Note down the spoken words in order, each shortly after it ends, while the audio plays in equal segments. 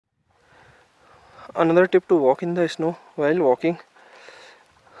Another tip to walk in the snow: while walking,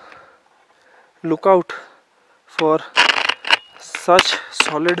 look out for such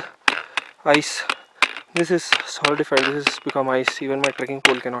solid ice. This is solidified, this has become ice, even my trekking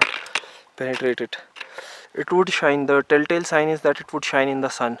pole cannot penetrate it. It would shine. The telltale sign is that it would shine in the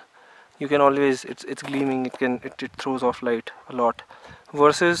sun. You can always, it's gleaming, it throws off light a lot,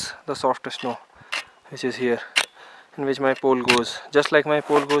 versus the soft snow which is here, in which my pole goes. Just like my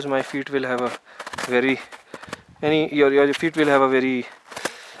pole goes, my feet will have a very your feet will have a very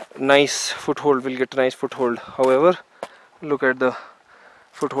nice foothold, will get a nice foothold. However, look at the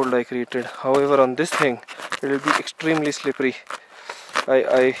foothold I created. However, on this thing it will be extremely slippery.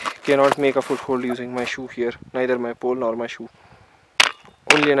 I cannot make a foothold using my shoe here, neither my pole nor my shoe.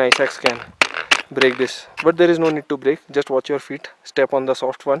 Only an ice axe can break this, but there is no need to break. Just watch your feet, step on the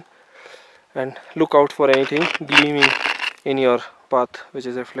soft one, and look out for anything gleaming in your path which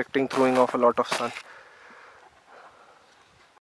is reflecting, throwing off a lot of sun.